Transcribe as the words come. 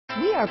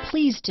We are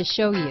pleased to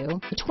show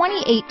you the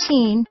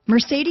 2018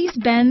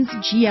 Mercedes-Benz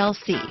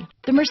GLC.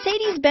 The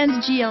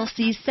Mercedes-Benz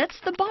GLC sets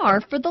the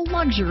bar for the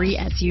luxury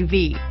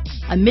SUV.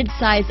 A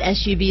mid-size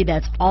SUV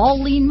that's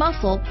all lean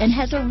muscle and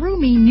has a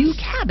roomy new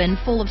cabin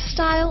full of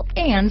style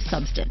and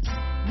substance.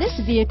 This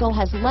vehicle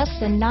has less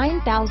than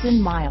 9,000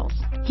 miles.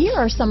 Here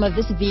are some of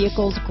this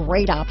vehicle's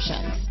great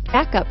options: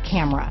 backup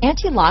camera,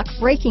 anti-lock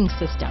braking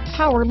system,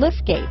 power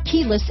liftgate,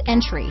 keyless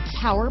entry,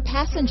 power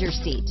passenger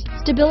seat,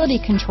 stability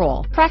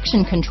control,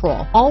 traction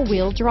control,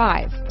 all-wheel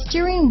drive,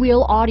 steering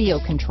wheel audio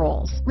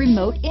controls,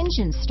 remote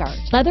engine start,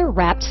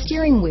 leather-wrapped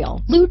steering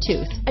wheel,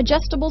 Bluetooth,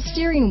 adjustable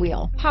steering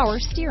wheel, power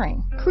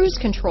steering, cruise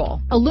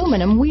control,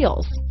 aluminum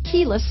wheels,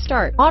 keyless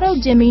start,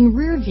 auto-dimming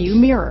rear-view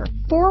mirror,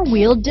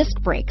 four-wheel disc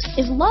brakes.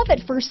 Is love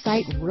at first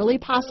sight really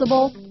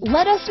possible?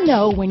 Let us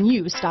know when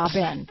you stop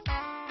in.